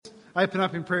open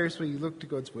up in prayer as we look to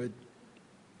God's Word.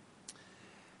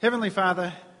 Heavenly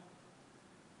Father,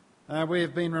 we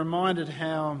have been reminded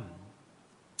how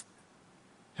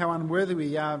unworthy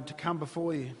we are to come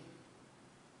before you.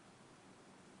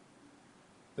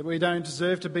 That we don't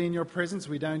deserve to be in your presence,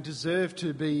 we don't deserve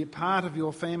to be part of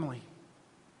your family.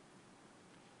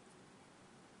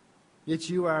 Yet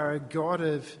you are a God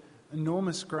of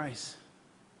enormous grace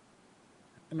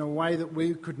in a way that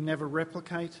we could never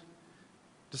replicate,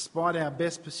 despite our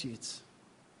best pursuits.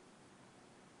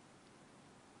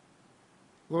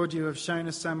 Lord, you have shown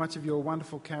us so much of your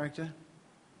wonderful character.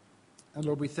 And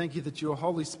Lord, we thank you that your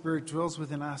Holy Spirit dwells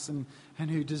within us and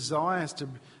who desires to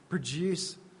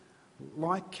produce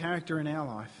like character in our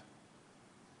life.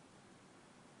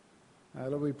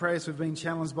 Lord, we pray as we've been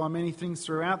challenged by many things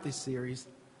throughout this series,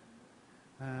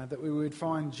 that we would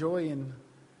find joy in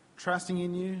trusting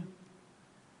in you,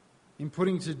 in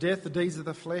putting to death the deeds of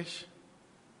the flesh,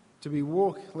 to be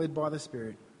led by the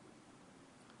Spirit.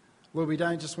 Lord, we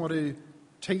don't just want to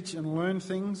teach and learn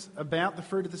things about the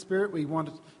fruit of the Spirit. We want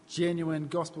genuine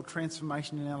gospel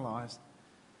transformation in our lives.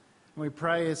 And we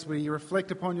pray as we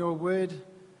reflect upon your word,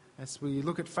 as we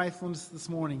look at faithfulness this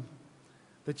morning,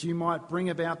 that you might bring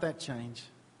about that change.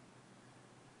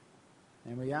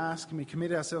 And we ask and we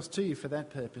commit ourselves to you for that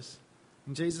purpose.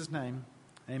 In Jesus' name,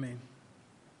 amen.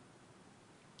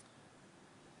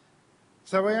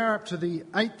 So we are up to the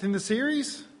 8th in the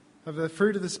series of the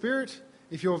fruit of the Spirit.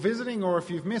 If you're visiting or if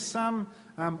you've missed some,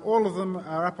 all of them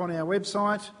are up on our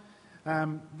website.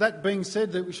 That being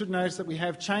said, that we should notice that we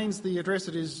have changed the address.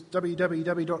 It is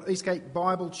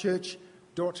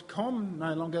www.eastgatebiblechurch.com,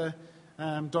 no longer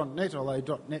 .net,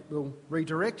 although .net will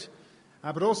redirect.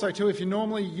 But also too, if you're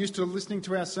normally used to listening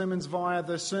to our sermons via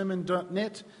the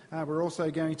sermon.net, we're also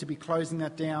going to be closing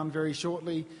that down very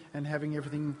shortly and having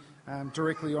everything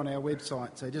directly on our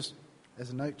website. So just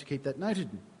as a note to keep that noted.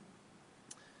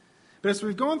 But as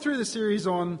we've gone through the series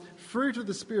on fruit of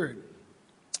the Spirit,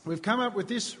 we've come up with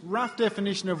this rough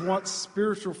definition of what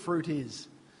spiritual fruit is.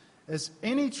 As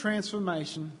any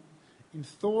transformation in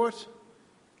thought,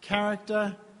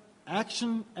 character,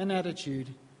 action and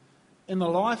attitude in the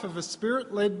life of a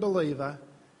Spirit-led believer,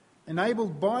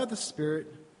 enabled by the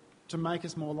Spirit to make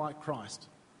us more like Christ.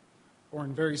 Or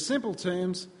in very simple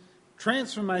terms,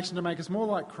 transformation to make us more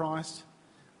like Christ,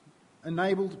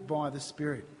 enabled by the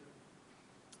Spirit.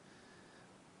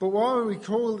 But while we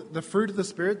call it the fruit of the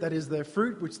Spirit, that is the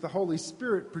fruit which the Holy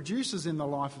Spirit produces in the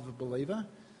life of a believer,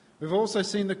 we've also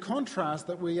seen the contrast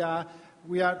that we are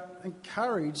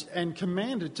encouraged and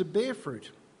commanded to bear fruit.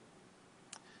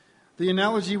 The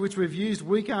analogy which we've used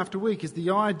week after week is the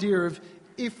idea of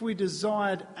if we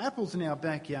desired apples in our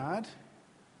backyard,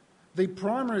 the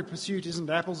primary pursuit isn't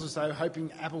apples as though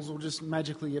hoping apples will just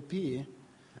magically appear.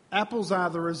 Apples are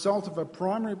the result of a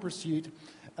primary pursuit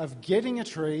of getting a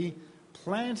tree,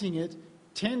 planting it,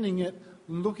 tending it,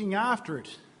 and looking after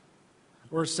it.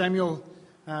 Or as Samuel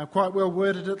quite well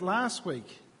worded it last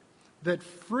week, that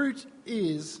fruit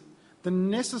is the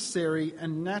necessary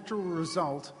and natural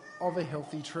result of a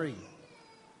healthy tree.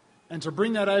 And to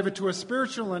bring that over to a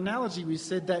spiritual analogy, we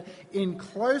said that in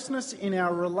closeness in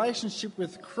our relationship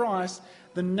with Christ,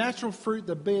 the natural fruit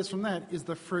that bears from that is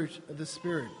the fruit of the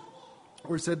Spirit.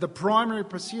 Or we said the primary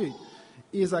pursuit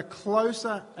is a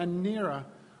closer and nearer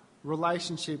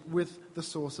relationship with the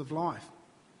source of life.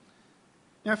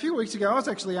 Now, a few weeks ago, I was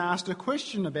actually asked a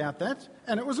question about that,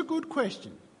 and it was a good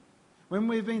question. When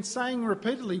we've been saying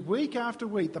repeatedly, week after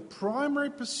week, the primary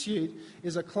pursuit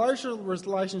is a closer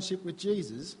relationship with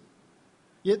Jesus,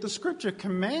 yet the Scripture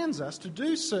commands us to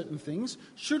do certain things,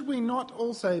 should we not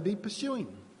also be pursuing?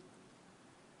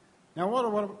 Now, what I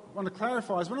want to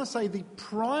clarify is when I say the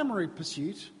primary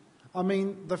pursuit, I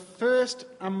mean the first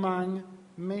among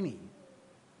many.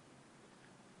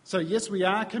 So yes, we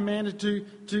are commanded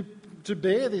to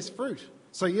bear this fruit.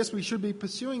 So yes, we should be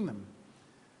pursuing them.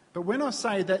 But when I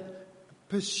say that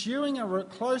pursuing a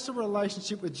closer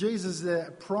relationship with Jesus is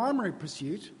the primary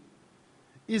pursuit,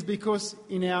 is because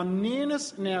in our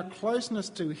nearness and our closeness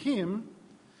to Him,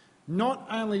 not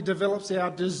only develops our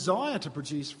desire to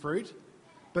produce fruit,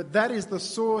 but that is the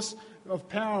source of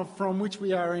power from which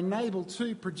we are enabled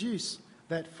to produce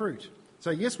that fruit.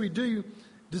 So yes, we do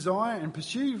desire and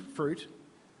pursue fruit,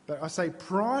 but I say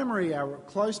primary, our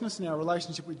closeness and our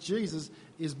relationship with Jesus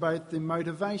is both the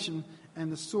motivation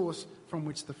and the source from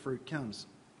which the fruit comes.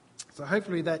 So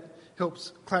hopefully that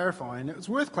helps clarify. And it was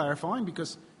worth clarifying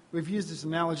because we've used this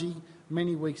analogy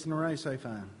many weeks in a row so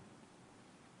far.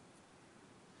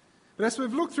 But as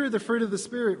we've looked through the fruit of the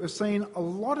Spirit, we've seen a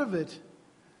lot of it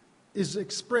is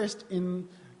expressed in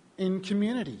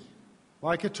community.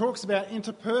 Like it talks about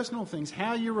interpersonal things,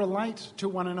 how you relate to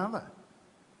one another.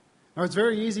 Now, it's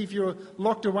very easy if you're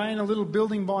locked away in a little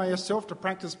building by yourself to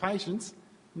practice patience.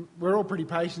 We're all pretty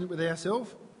patient with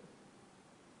ourselves.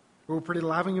 We're all pretty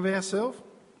loving of ourselves.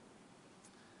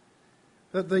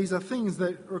 But these are things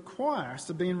that require us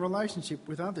to be in relationship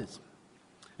with others.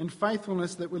 And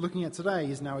faithfulness that we're looking at today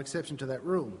is no exception to that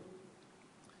rule.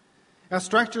 Our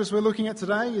structure as we're looking at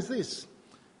today is this.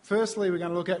 Firstly, we're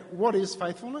going to look at what is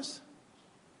faithfulness.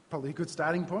 Probably a good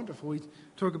starting point before we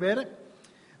talk about it.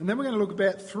 And then we're going to look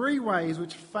about 3 ways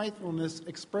which faithfulness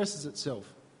expresses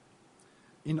itself.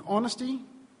 In honesty,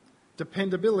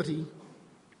 dependability,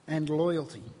 and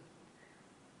loyalty.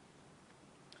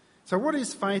 So what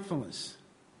is faithfulness?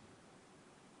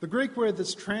 The Greek word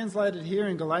that's translated here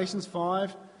in Galatians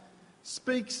 5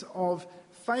 speaks of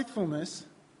faithfulness,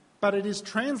 but it is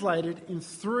translated in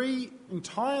 3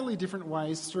 entirely different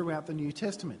ways throughout the New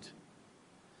Testament.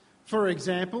 For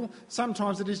example,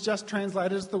 sometimes it is just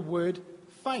translated as the word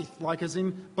faith, like as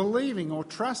in believing or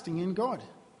trusting in God.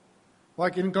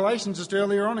 Like in Galatians, just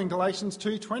earlier on in Galatians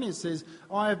 2:20, it says,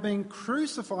 I have been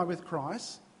crucified with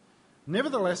Christ,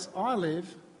 nevertheless I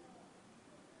live,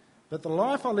 but the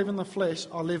life I live in the flesh,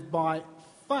 I live by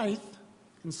faith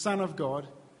in the Son of God,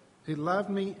 who loved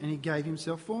me and he gave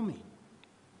himself for me.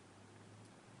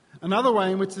 Another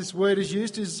way in which this word is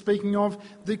used is speaking of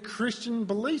the Christian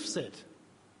belief set,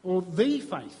 or the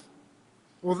faith,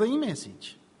 or the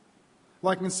message.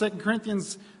 Like in 2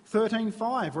 Corinthians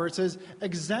 13:5, where it says,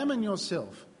 examine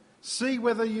yourself, see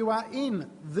whether you are in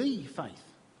the faith.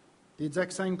 The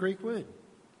exact same Greek word.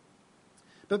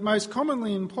 But most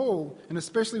commonly in Paul, and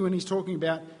especially when he's talking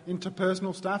about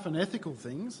interpersonal stuff and ethical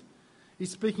things, he's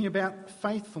speaking about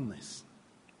faithfulness.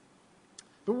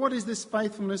 But what is this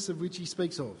faithfulness of which he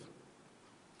speaks of?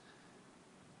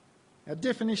 Our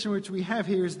definition which we have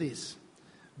here is this: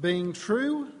 being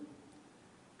true,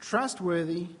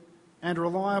 trustworthy, and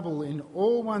reliable in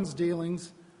all one's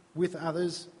dealings with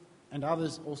others, and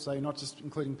others also, not just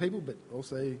including people, but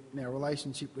also in our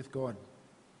relationship with God.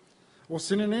 Or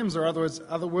synonyms, or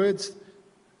other words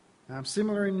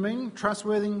similar in meaning: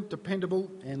 trustworthy,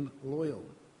 dependable, and loyal.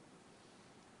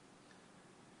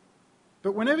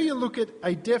 But whenever you look at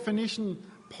a definition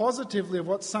positively of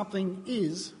what something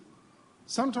is,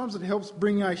 sometimes it helps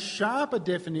bring a sharper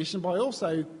definition by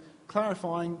also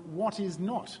clarifying what is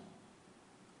not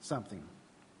something.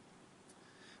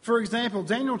 For example,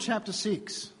 Daniel chapter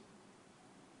 6.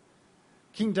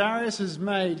 King Darius has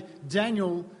made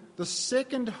Daniel the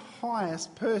second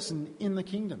highest person in the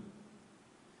kingdom.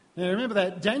 Now remember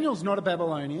that Daniel's not a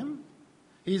Babylonian.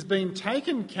 He's been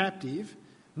taken captive.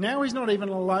 Now he's not even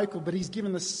a local, but he's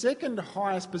given the second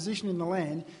highest position in the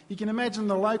land. You can imagine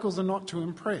the locals are not too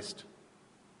impressed.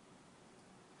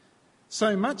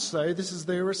 So much so, this is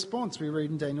their response we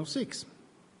read in Daniel 6.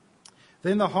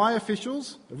 Then the high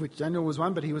officials, of which Daniel was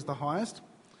one, but he was the highest,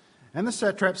 and the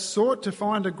satraps sought to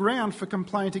find a ground for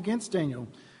complaint against Daniel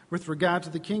with regard to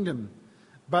the kingdom.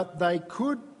 But they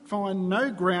could find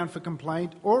no ground for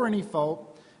complaint or any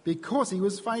fault, because he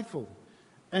was faithful,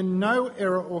 and no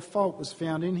error or fault was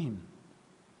found in him.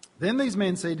 Then these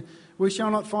men said, we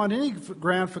shall not find any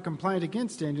ground for complaint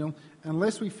against Daniel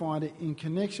unless we find it in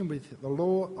connection with the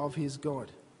law of his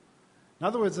God. In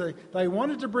other words, they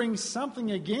wanted to bring something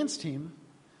against him,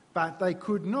 but they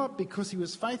could not because he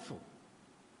was faithful.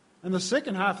 And the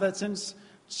second half of that sentence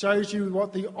shows you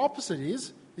what the opposite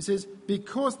is. It says,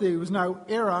 because there was no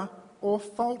error or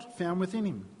fault found within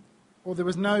him, or there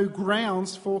was no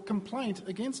grounds for complaint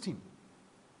against him.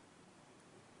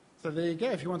 So there you go.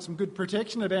 If you want some good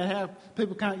protection about how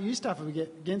people can't use stuff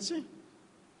against you,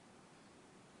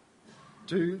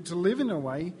 to live in a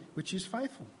way which is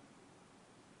faithful.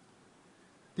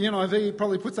 The NIV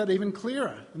probably puts that even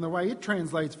clearer in the way it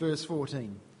translates verse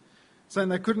 14, saying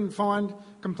they couldn't find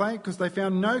complaint because they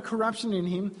found no corruption in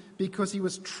him, because he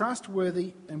was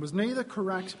trustworthy and was neither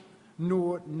corrupt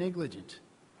nor negligent.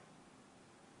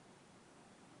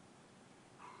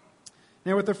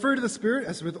 Now, with the fruit of the Spirit,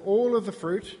 as with all of the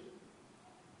fruit,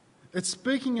 it's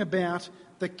speaking about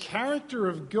the character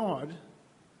of God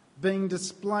being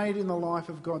displayed in the life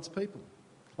of God's people.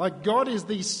 Like God is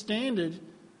the standard,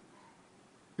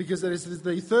 because it is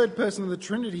the third person of the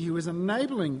Trinity who is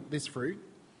enabling this fruit.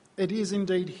 It is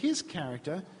indeed his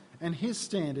character and his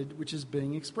standard which is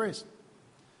being expressed.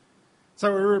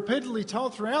 So we're repeatedly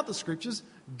told throughout the Scriptures,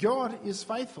 God is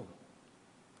faithful.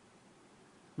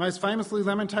 Most famously,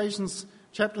 Lamentations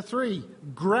chapter 3,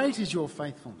 great is your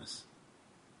faithfulness.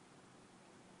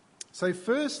 So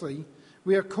firstly,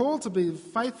 we are called to be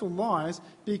faithful lives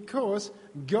because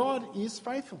God is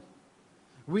faithful.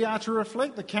 We are to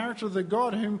reflect the character of the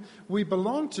God whom we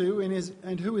belong to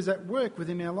and who is at work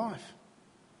within our life.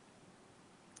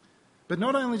 But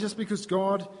not only just because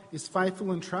God is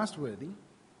faithful and trustworthy,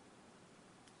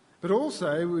 but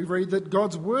also we read that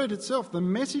God's word itself, the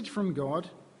message from God,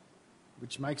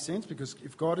 which makes sense because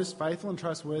if God is faithful and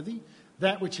trustworthy,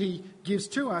 that which he gives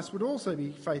to us would also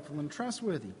be faithful and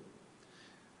trustworthy.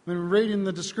 When we read in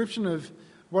the description of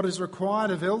what is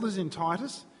required of elders in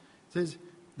Titus, it says,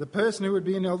 the person who would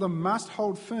be an elder must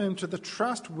hold firm to the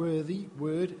trustworthy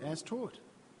word as taught.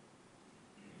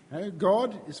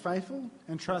 God is faithful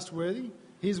and trustworthy.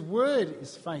 His word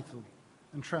is faithful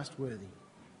and trustworthy.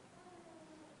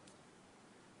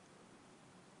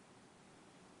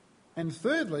 And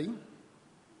thirdly,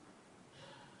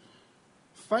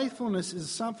 faithfulness is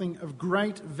something of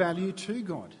great value to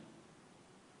God.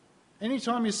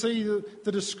 Anytime you see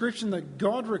the description that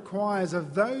God requires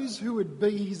of those who would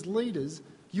be his leaders,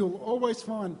 you'll always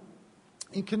find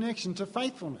in connection to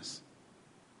faithfulness.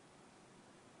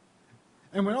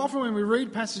 And when we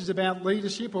read passages about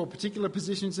leadership or particular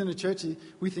positions in a church,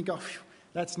 we think, oh,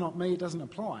 that's not me, it doesn't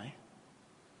apply.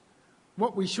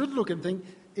 What we should look and think,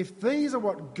 if these are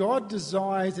what God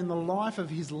desires in the life of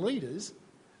his leaders,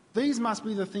 these must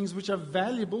be the things which are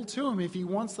valuable to him if he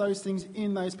wants those things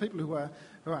in those people who are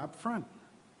up front.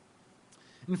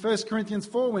 In 1 Corinthians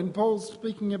 4, when Paul's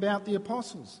speaking about the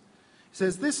apostles, he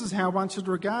says, this is how one should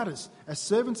regard us, as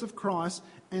servants of Christ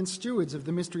and stewards of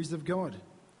the mysteries of God.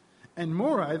 And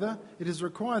moreover, it is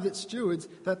required that stewards,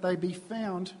 that they be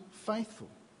found faithful.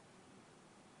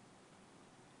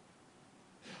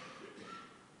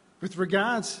 With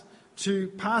regards to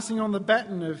passing on the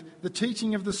baton of the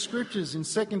teaching of the Scriptures in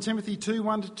 2 Timothy 2,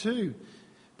 1-2,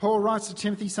 Paul writes to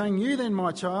Timothy saying, you then,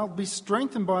 my child, be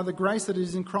strengthened by the grace that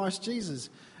is in Christ Jesus,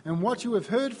 and what you have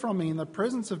heard from me in the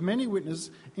presence of many witnesses,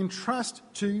 entrust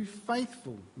to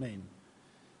faithful men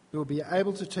who will be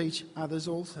able to teach others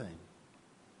also.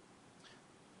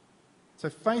 So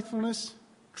faithfulness,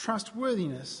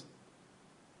 trustworthiness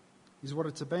is what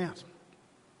it's about.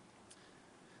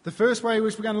 The first way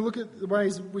which we're going to look at the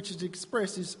ways which it's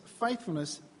expressed is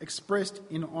faithfulness expressed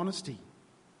in honesty.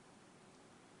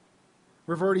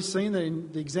 We've already seen that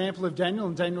in the example of Daniel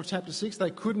in Daniel chapter 6,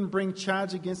 they couldn't bring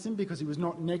charge against him because he was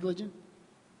not negligent,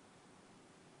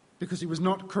 because he was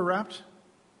not corrupt.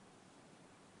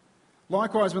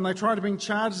 Likewise, when they try to bring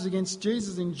charges against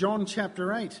Jesus in John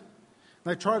chapter 8,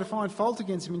 they try to find fault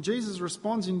against him, and Jesus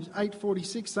responds in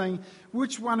 8:46 saying,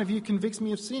 which one of you convicts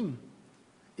me of sin?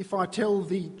 If I tell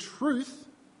the truth,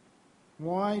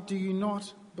 why do you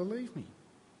not believe me?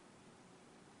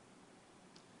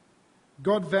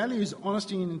 God values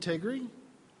honesty and integrity.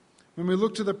 When we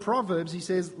look to the Proverbs, he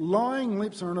says, lying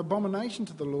lips are an abomination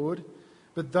to the Lord,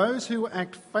 but those who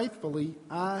act faithfully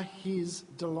are his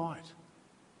delight.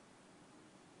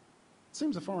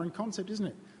 Seems a foreign concept, isn't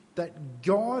it? That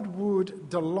God would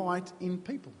delight in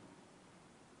people.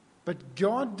 But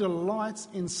God delights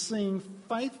in seeing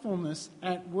faithfulness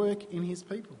at work in his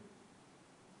people.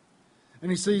 And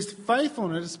he sees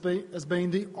faithfulness as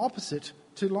being the opposite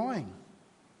to lying.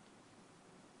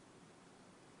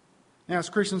 Now, as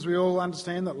Christians, we all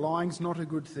understand that lying's not a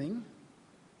good thing.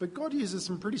 But God uses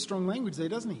some pretty strong language there,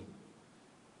 doesn't he?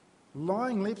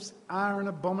 Lying lips are an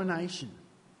abomination.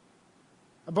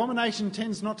 Abomination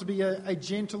tends not to be a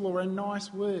gentle or a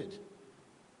nice word.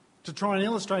 To try and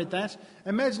illustrate that,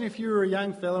 imagine if you were a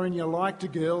young fella and you liked a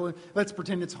girl, let's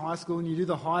pretend it's high school and you do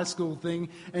the high school thing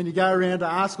and you go around to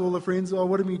ask all the friends, oh,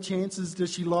 what are my chances,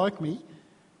 does she like me?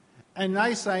 And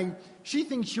they say, she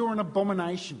thinks you're an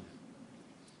abomination.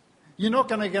 You're not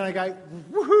going to go,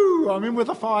 woohoo, I'm in with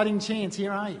a fighting chance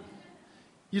here, are you?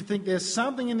 You think there's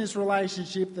something in this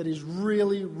relationship that is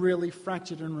really, really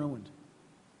fractured and ruined.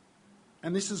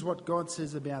 And this is what God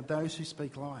says about those who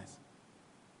speak lies.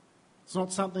 It's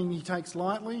not something he takes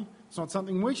lightly. It's not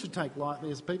something we should take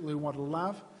lightly as people who want to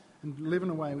love and live in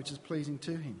a way which is pleasing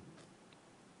to him.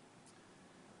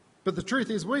 But the truth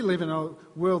is we live in a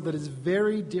world that is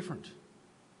very different.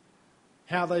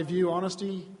 How they view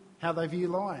honesty, how they view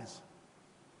lies.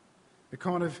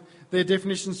 Their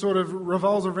definition sort of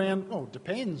revolves around,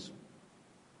 depends.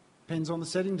 Depends on the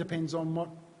setting, depends on what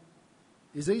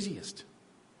is easiest.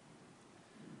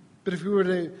 But if we were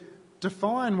to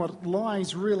define what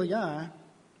lies really are,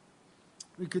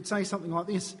 we could say something like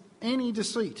this: any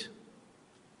deceit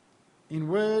in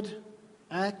word,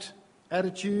 act,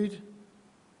 attitude,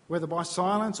 whether by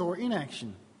silence or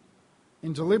inaction,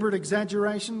 in deliberate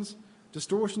exaggerations,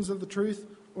 distortions of the truth,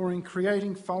 or in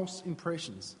creating false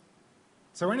impressions.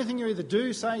 So anything you either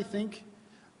do, say, think,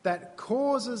 that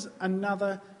causes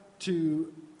another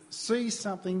to see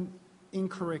something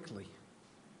incorrectly.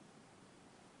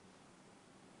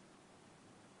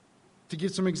 To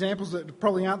give some examples that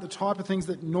probably aren't the type of things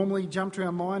that normally jump to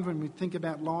our mind when we think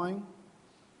about lying.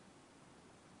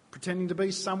 Pretending to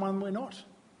be someone we're not.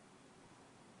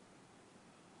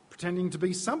 Pretending to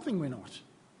be something we're not.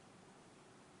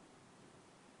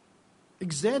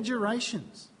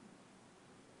 Exaggerations.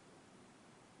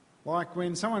 Like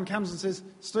when someone comes and says,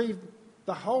 Steve,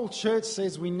 the whole church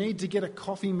says we need to get a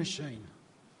coffee machine.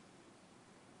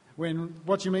 When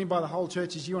what you mean by the whole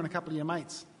church is you and a couple of your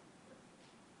mates.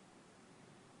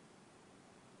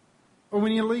 Or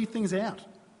when you leave things out.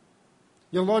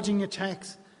 You're lodging your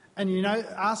tax and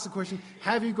ask the question,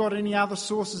 have you got any other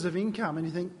sources of income? And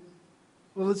you think,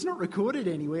 well, it's not recorded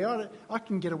anywhere. I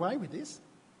can get away with this.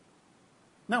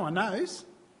 No one knows.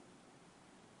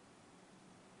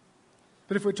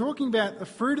 But if we're talking about the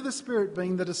fruit of the Spirit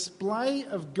being the display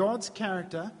of God's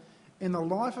character in the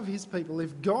life of his people,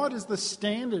 if God is the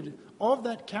standard of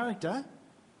that character,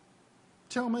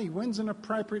 tell me, when's an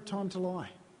appropriate time to lie?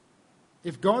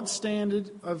 If God's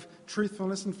standard of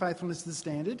truthfulness and faithfulness is the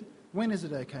standard, when is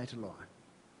it okay to lie?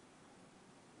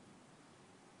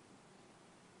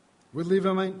 We live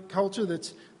in a culture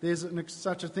that there's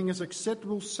such a thing as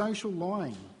acceptable social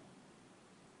lying.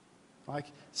 Like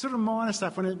sort of minor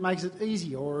stuff when it makes it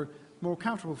easier or more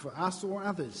comfortable for us or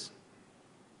others.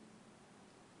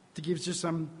 To give just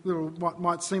some little, what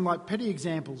might seem like petty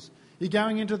examples. You're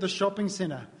going into the shopping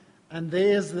centre and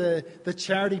there's the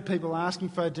charity people asking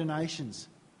for donations.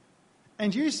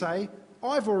 And you say,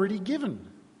 I've already given.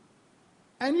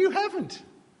 And you haven't.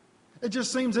 It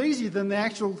just seems easier than the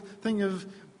actual thing of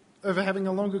having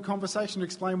a longer conversation to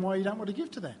explain why you don't want to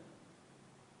give to that.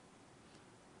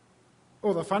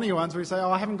 Or the funny ones where you say,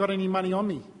 I haven't got any money on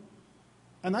me.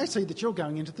 And they see that you're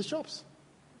going into the shops.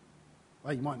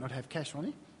 Well, you might not have cash on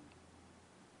you.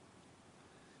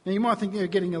 Now, you might think you're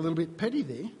getting a little bit petty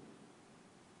there.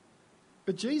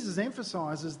 But Jesus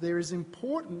emphasises there is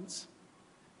importance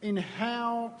in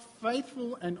how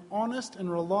faithful and honest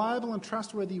and reliable and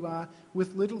trustworthy you are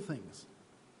with little things.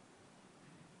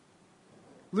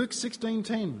 Luke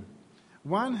 16:10.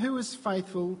 One who is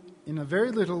faithful in a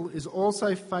very little is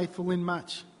also faithful in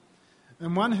much.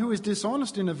 And one who is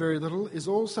dishonest in a very little is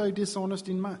also dishonest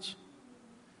in much.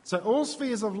 So all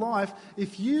spheres of life,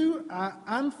 if you are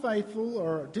unfaithful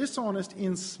or dishonest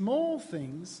in small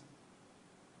things,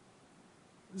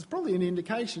 there's probably an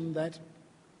indication that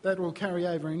that will carry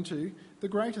over into the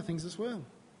greater things as well.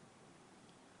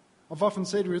 I've often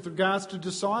said with regards to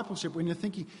discipleship, when you're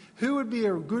thinking, who would be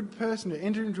a good person to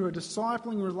enter into a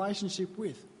discipling relationship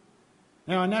with?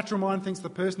 Now, our natural mind thinks the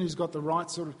person who's got the right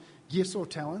sort of gifts or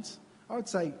talents. I would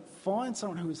say find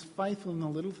someone who is faithful in the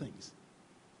little things.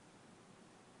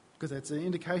 Because that's an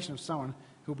indication of someone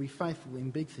who will be faithful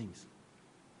in big things.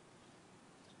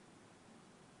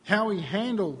 How we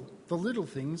handle the little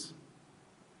things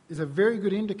is a very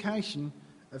good indication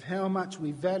of how much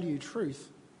we value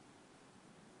truth.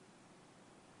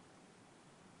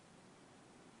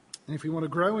 And if we want to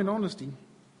grow in honesty, it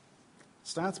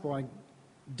starts by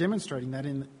demonstrating that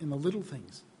in the little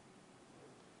things.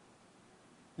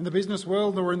 In the business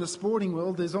world or in the sporting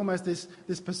world, there's almost this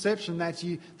perception that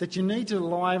you need to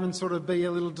lie and sort of be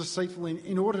a little deceitful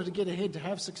in order to get ahead, to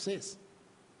have success.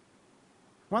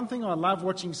 One thing I love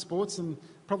watching sports, and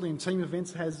probably in team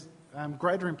events has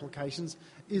greater implications,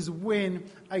 is when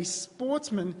a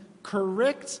sportsman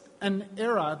corrects an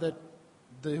error that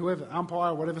whoever,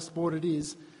 umpire, whatever sport it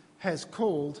is, has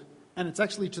called, and it's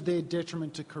actually to their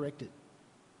detriment to correct it.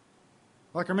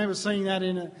 Like I remember seeing that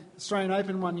in an Australian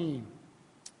Open one year.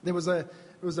 It was a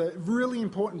really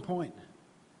important point.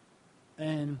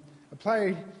 And a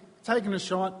player had taken a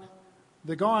shot,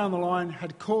 the guy on the line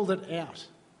had called it out.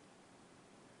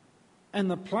 And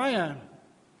the player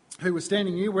who was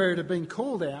standing near where it had been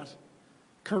called out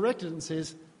corrected and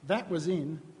says, that was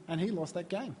in, and he lost that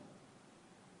game.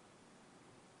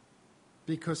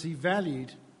 Because he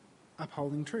valued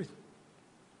upholding truth.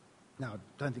 Now, I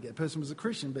don't think that person was a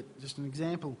Christian, but just an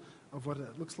example of what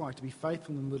it looks like to be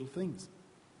faithful in little things.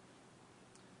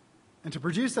 And to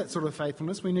produce that sort of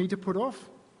faithfulness, we need to put off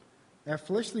our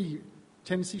fleshly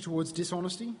tendency towards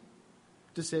dishonesty,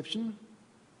 deception,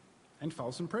 and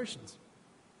false impressions.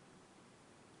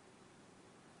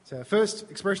 So our first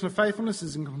expression of faithfulness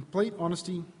is in complete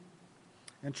honesty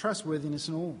and trustworthiness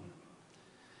in all.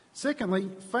 Secondly,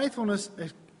 faithfulness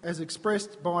as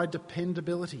expressed by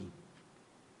dependability.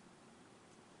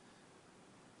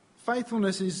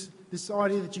 Faithfulness is this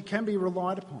idea that you can be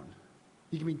relied upon.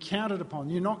 You can be counted upon.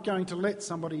 You're not going to let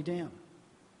somebody down.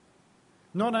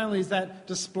 Not only is that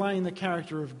displaying the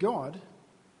character of God,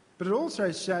 but it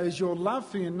also shows your love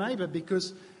for your neighbour,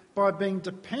 because by being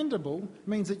dependable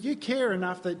means that you care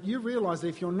enough that you realise that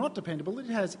if you're not dependable, it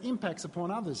has impacts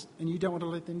upon others and you don't want to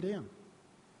let them down.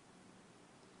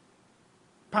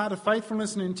 Part of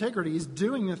faithfulness and integrity is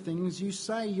doing the things you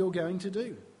say you're going to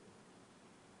do.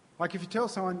 Like if you tell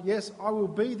someone, yes, I will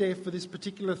be there for this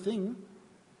particular thing,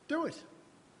 do it.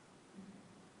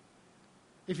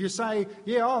 If you say,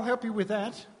 yeah, I'll help you with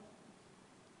that,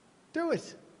 do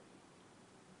it.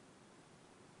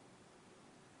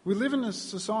 We live in a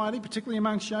society, particularly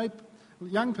amongst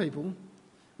young people,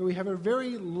 where we have a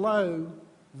very low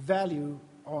value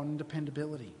on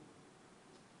dependability,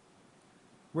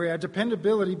 where our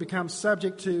dependability becomes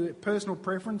subject to personal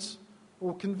preference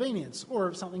or convenience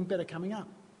or something better coming up.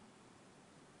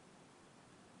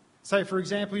 Say, for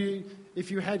example, if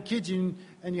you had kids and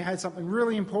you had something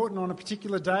really important on a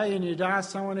particular day and you'd ask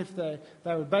someone if they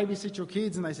would babysit your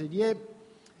kids and they said, yep,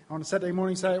 on a Saturday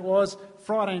morning, say it was,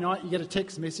 Friday night you get a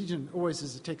text message, and always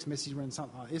there's a text message when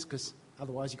something like this, because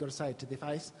otherwise you've got to say it to their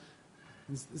face,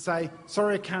 and say,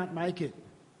 sorry, I can't make it.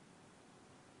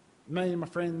 Me and my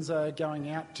friends are going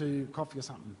out to coffee or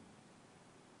something.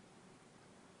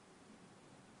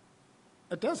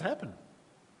 It does happen.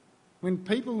 When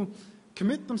people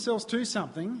commit themselves to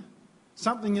something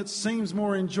that seems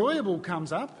more enjoyable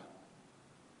comes up,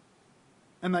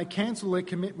 and they cancel their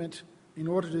commitment in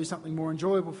order to do something more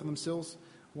enjoyable for themselves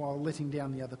while letting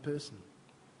down the other person.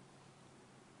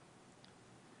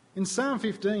 In Psalm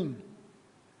 15,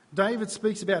 David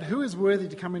speaks about who is worthy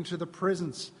to come into the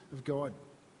presence of God.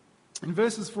 In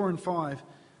verses 4 and 5,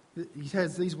 he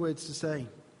has these words to say.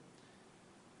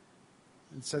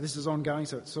 And so this is ongoing,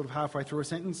 so it's sort of halfway through a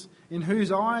sentence. In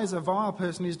whose eyes a vile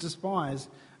person is despised,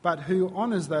 but who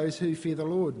honours those who fear the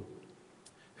Lord.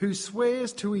 Who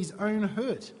swears to his own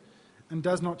hurt and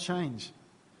does not change.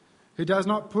 Who does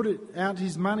not put out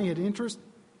his money at interest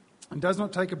and does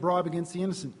not take a bribe against the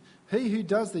innocent. He who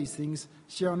does these things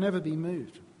shall never be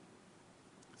moved.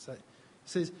 So it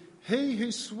says, he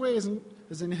who swears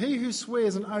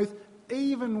an oath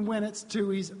even when it's to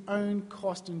his own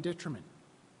cost and detriment.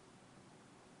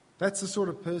 That's the sort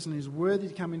of person who's worthy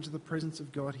to come into the presence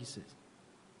of God, he says.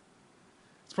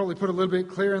 It's probably put a little bit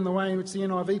clearer in the way in which the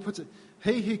NIV puts it.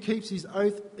 He who keeps his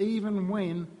oath even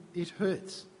when it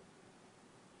hurts.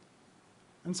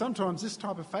 And sometimes this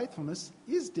type of faithfulness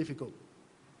is difficult,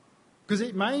 because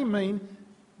it may mean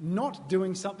not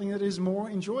doing something that is more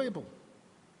enjoyable.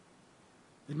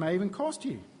 It may even cost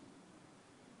you,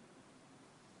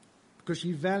 because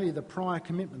you value the prior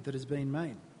commitment that has been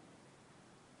made.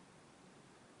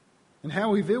 And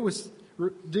how we deal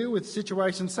with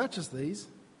situations such as these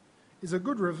is a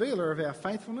good revealer of our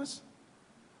faithfulness,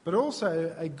 but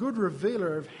also a good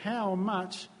revealer of how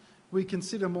much we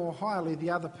consider more highly the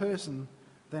other person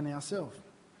than ourselves.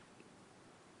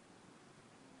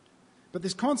 But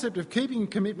this concept of keeping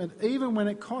commitment, even when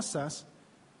it costs us,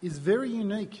 is very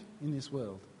unique in this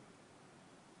world.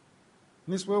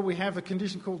 In this world we have a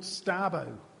condition called starbo,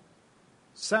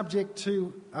 subject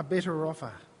to a better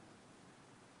offer.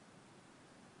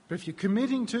 But if you're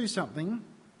committing to something,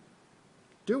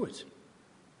 do it.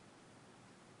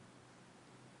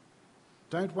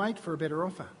 Don't wait for a better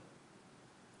offer.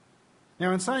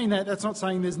 Now, in saying that, that's not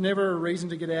saying there's never a reason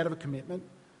to get out of a commitment.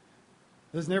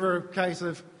 There's never a case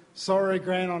of, sorry,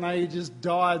 Gran, I know you just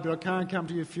died, but I can't come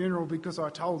to your funeral because I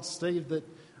told Steve that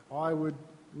I would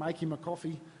make him a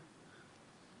coffee.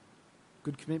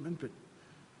 Good commitment, but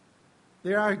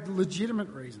there are legitimate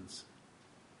reasons.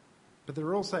 But there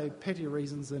are also petty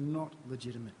reasons that are not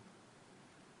legitimate.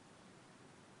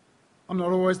 I'm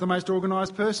not always the most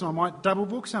organised person. I might double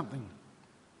book something.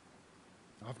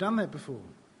 I've done that before.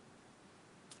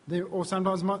 Or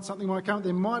sometimes something might come.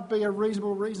 There might be a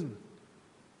reasonable reason.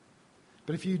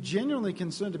 But if you're genuinely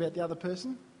concerned about the other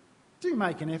person, do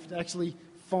make an effort to actually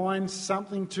find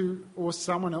something or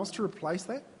someone else to replace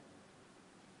that.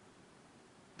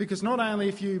 Because not only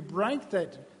if you break the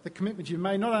commitment you've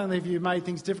made, not only have you made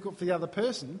things difficult for the other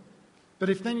person, but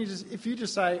if you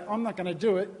just say, I'm not going to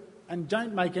do it, and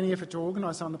don't make any effort to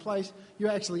organise someone to place, you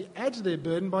actually add to their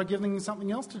burden by giving them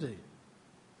something else to do.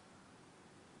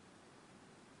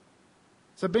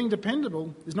 So being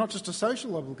dependable is not just a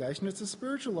social obligation, it's a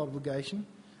spiritual obligation,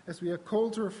 as we are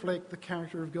called to reflect the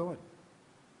character of God.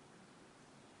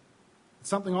 It's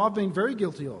something I've been very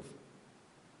guilty of.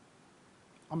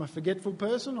 I'm a forgetful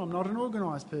person, I'm not an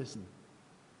organised person.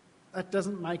 That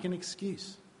doesn't make an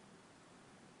excuse.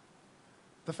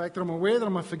 The fact that I'm aware that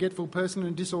I'm a forgetful person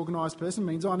and a disorganised person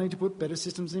means I need to put better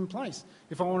systems in place.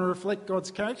 If I want to reflect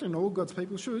God's character, and all God's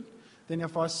people should, then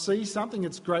if I see something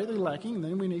that's greatly lacking,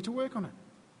 then we need to work on it.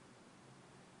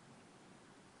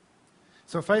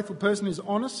 So a faithful person is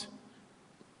honest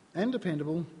and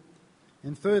dependable,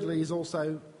 and thirdly is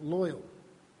also loyal.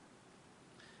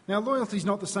 Now, loyalty is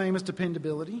not the same as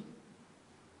dependability.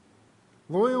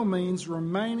 Loyal means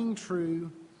remaining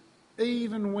true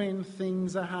even when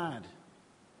things are hard.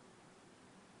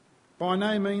 By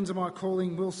no means am I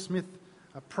calling Will Smith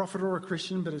a prophet or a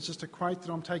Christian, but it's just a quote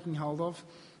that I'm taking hold of.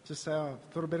 Just so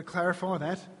I thought I'd better clarify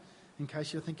that, in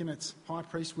case you're thinking it's High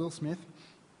Priest Will Smith.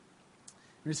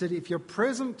 And he said, if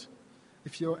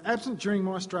you're absent during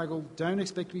my struggle, don't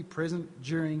expect to be present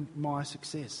during my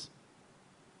success.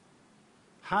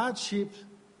 Hardship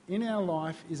in our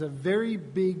life is a very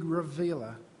big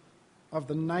revealer of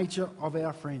the nature of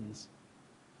our friends.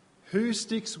 Who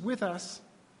sticks with us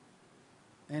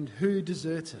and who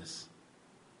deserts us.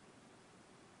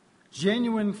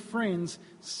 Genuine friends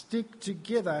stick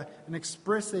together and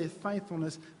express their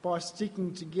faithfulness by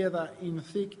sticking together in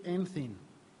thick and thin.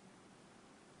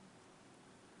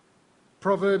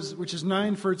 Proverbs, which is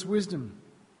known for its wisdom,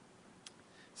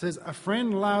 says, a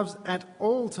friend loves at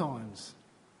all times,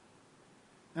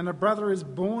 and a brother is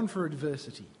born for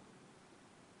adversity.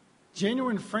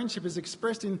 Genuine friendship is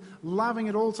expressed in loving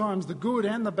at all times, the good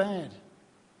and the bad.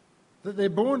 That they're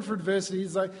born for adversity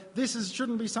is like,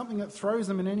 shouldn't be something that throws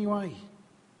them in any way.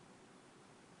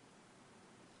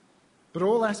 But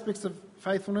all aspects of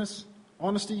faithfulness,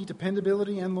 honesty,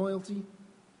 dependability and loyalty,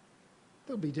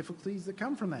 there'll be difficulties that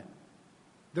come from that.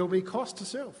 There'll be cost to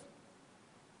self.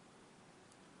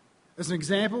 As an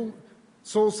example,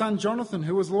 Saul's son Jonathan,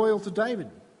 who was loyal to David,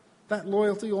 that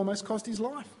loyalty almost cost his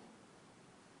life.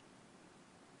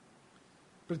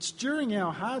 But it's during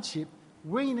our hardship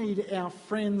we need our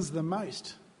friends the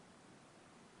most.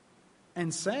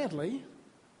 And sadly,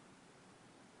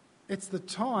 it's the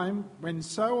time when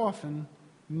so often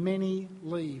many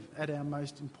leave at our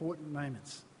most important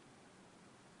moments.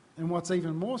 And what's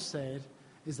even more sad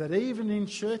is that even in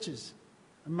churches,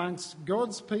 amongst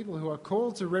God's people who are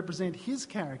called to represent his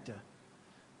character,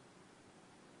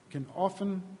 can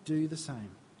often do the same.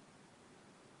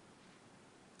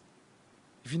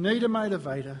 If you need a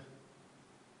motivator,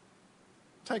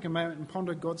 take a moment and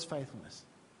ponder God's faithfulness.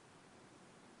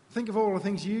 Think of all the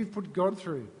things you've put God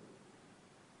through.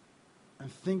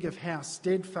 And think of how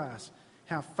steadfast,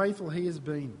 how faithful he has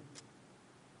been.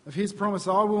 Of his promise,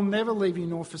 I will never leave you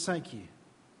nor forsake you.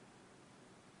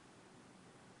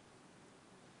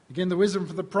 Again, the wisdom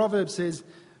from the proverb says,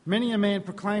 many a man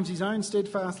proclaims his own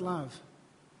steadfast love,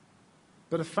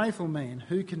 but a faithful man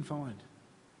who can find?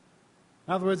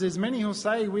 In other words, there's many who'll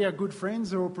say we are good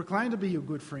friends or proclaim to be your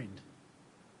good friend.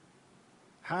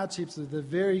 Hardships are the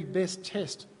very best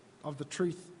test of the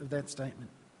truth of that statement.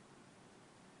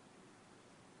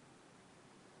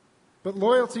 But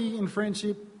loyalty in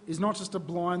friendship is not just a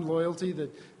blind loyalty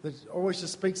that always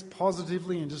just speaks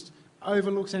positively and just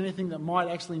overlooks anything that might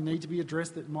actually need to be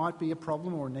addressed that might be a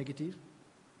problem or a negative.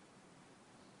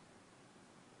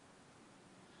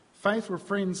 Faithful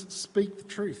friends speak the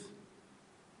truth.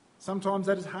 Sometimes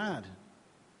that is hard.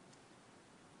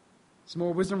 Some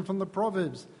more wisdom from the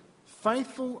Proverbs.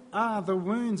 Faithful are the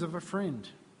wounds of a friend.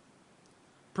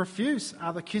 Profuse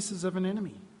are the kisses of an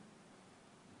enemy.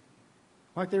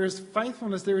 Like there is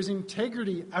faithfulness, there is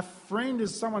integrity. A friend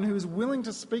is someone who is willing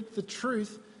to speak the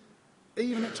truth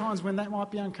even at times when that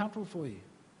might be uncomfortable for you.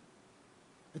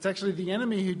 It's actually the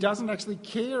enemy who doesn't actually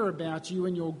care about you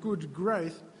and your good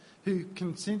growth who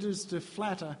continues to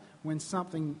flatter when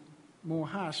something more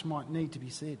harsh might need to be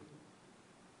said.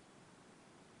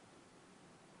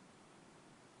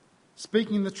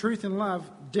 Speaking the truth in love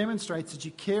demonstrates that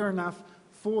you care enough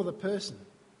for the person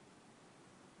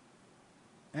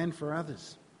and for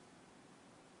others.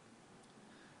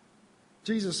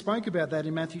 Jesus spoke about that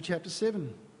in Matthew chapter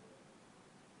 7,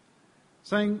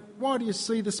 saying, why do you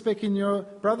see the speck in your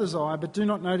brother's eye but do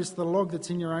not notice the log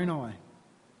that's in your own eye?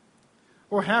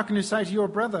 Or how can you say to your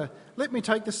brother, let me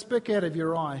take the speck out of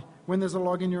your eye when there's a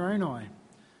log in your own eye?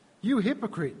 You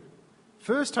hypocrite,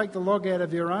 first take the log out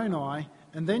of your own eye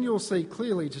and then you'll see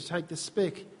clearly to take the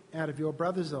speck out of your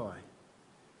brother's eye.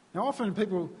 Now often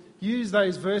people use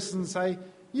those verses and say,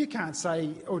 you can't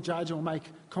say or judge or make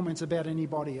comments about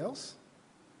anybody else.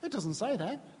 It doesn't say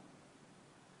that.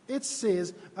 It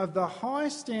says, of the high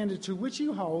standard to which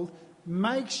you hold,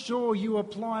 make sure you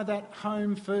apply that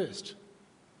home first.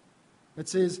 It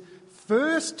says,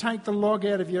 first take the log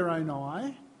out of your own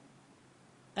eye,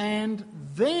 and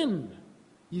then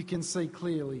you can see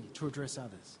clearly to address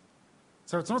others.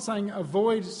 So it's not saying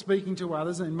avoid speaking to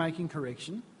others and making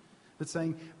correction, but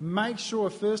saying make sure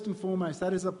first and foremost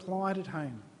that is applied at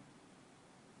home.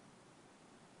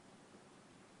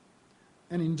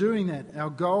 And in doing that, our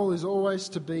goal is always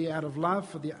to be out of love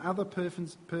for the other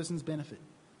person's benefit.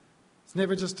 It's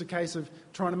never just a case of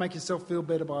trying to make yourself feel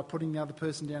better by putting the other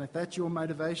person down. If that's your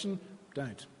motivation,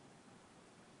 don't.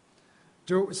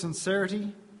 Do it with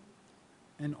sincerity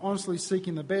and honestly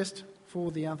seeking the best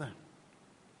for the other.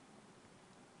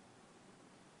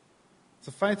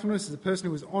 So faithfulness is a person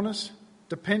who is honest,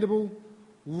 dependable,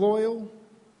 loyal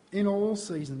in all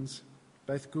seasons,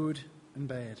 both good and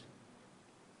bad.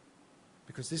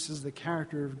 Because this is the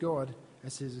character of God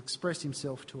as He has expressed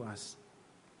Himself to us.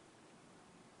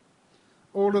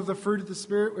 All of the fruit of the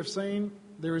Spirit we've seen,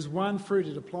 there is one fruit.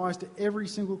 It applies to every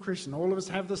single Christian. All of us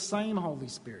have the same Holy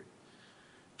Spirit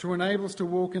to enable us to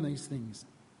walk in these things.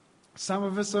 Some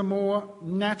of us are more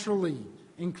naturally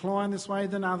inclined this way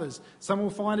than others. Some will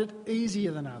find it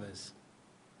easier than others.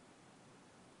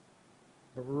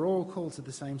 But we're all called to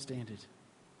the same standard.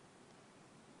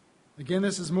 Again,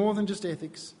 this is more than just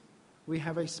ethics. We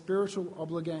have a spiritual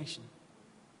obligation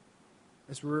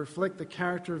as we reflect the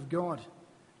character of God,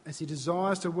 as He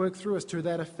desires to work through us to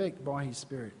that effect by His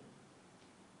Spirit.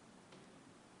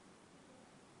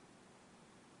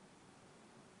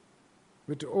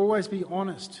 We're to always be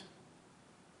honest,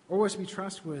 always be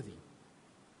trustworthy.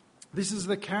 This is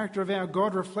the character of our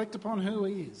God. Reflect upon who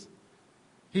He is.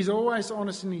 He's always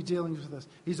honest in His dealings with us.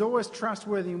 He's always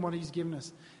trustworthy in what He's given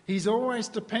us. He's always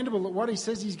dependable that what He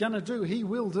says He's going to do, He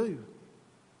will do.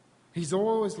 He's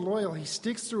always loyal. He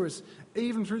sticks through us,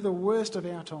 even through the worst of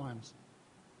our times.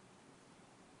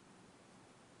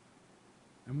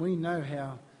 And we know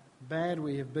how bad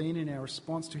we have been in our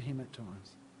response to Him at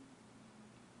times.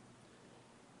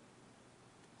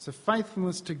 So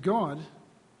faithfulness to God,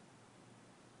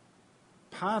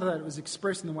 part of that was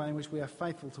expressed in the way in which we are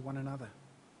faithful to one another.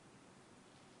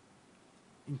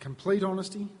 In complete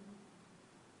honesty,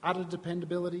 utter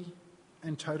dependability,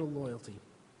 and total loyalty,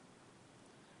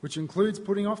 which includes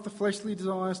putting off the fleshly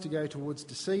desires to go towards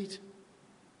deceit,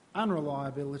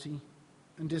 unreliability,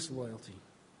 and disloyalty.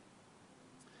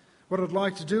 What I'd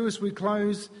like to do as we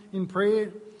close in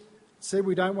prayer, said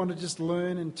we don't want to just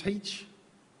learn and teach,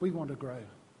 we want to grow.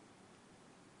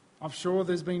 I'm sure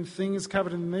there's been things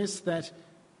covered in this that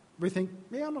we think,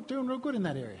 yeah, I'm not doing real good in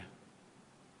that area.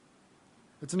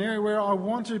 It's an area where I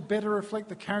want to better reflect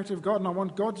the character of God, and I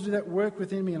want God to do that work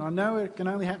within me, and I know it can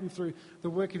only happen through the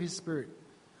work of His Spirit.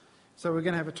 So we're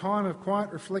going to have a time of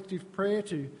quiet, reflective prayer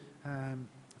to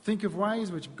think of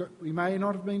ways which we may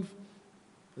not have been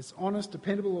as honest,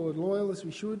 dependable or loyal as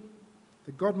we should,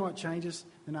 that God might change us.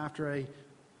 And after a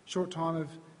short time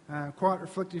of quiet,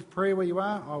 reflective prayer where you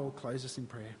are, I will close us in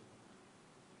prayer.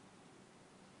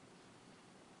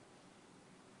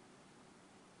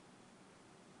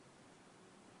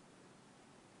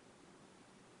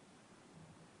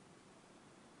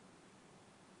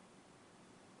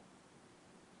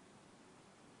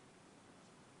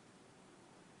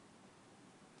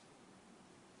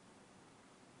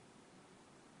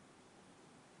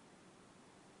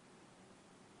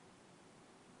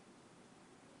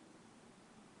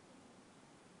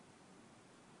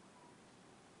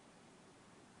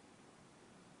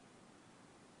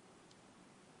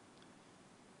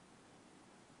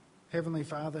 Heavenly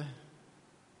Father,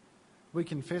 we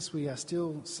confess we are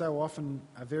still so often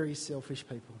a very selfish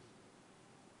people.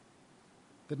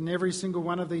 That in every single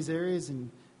one of these areas, in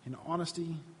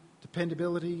honesty,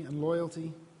 dependability and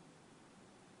loyalty,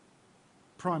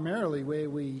 primarily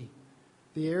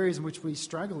the areas in which we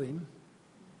struggle in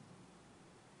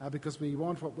are because we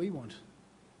want what we want.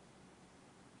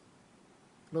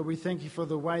 Lord, we thank You for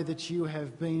the way that You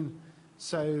have been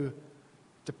so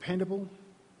dependable,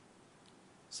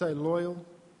 so loyal,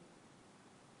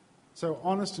 so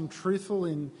honest and truthful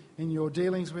in Your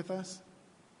dealings with us.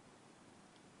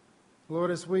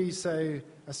 Lord, as we are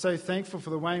so thankful for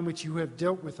the way in which You have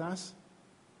dealt with us,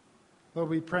 Lord,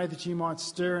 we pray that You might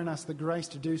stir in us the grace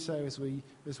to do so as we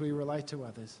relate to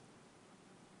others.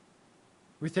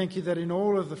 We thank You that in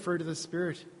all of the fruit of the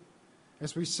Spirit,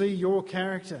 as we see Your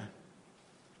character,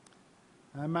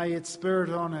 may it spur it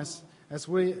on us as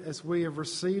we have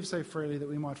received so freely that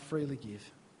we might freely give.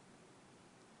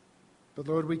 But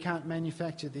Lord, we can't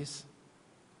manufacture this.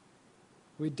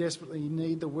 We desperately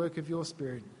need the work of Your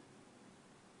Spirit.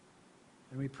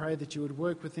 And we pray that You would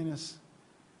work within us,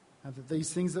 that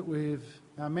these things that we've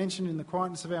mentioned in the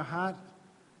quietness of our heart,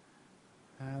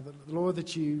 Lord,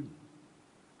 that You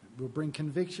will bring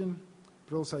conviction,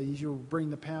 but also You'll bring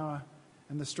the power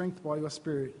and the strength by Your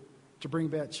Spirit to bring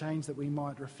about change that we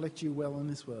might reflect You well in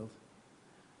this world.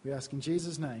 We ask in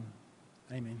Jesus' name,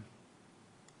 amen.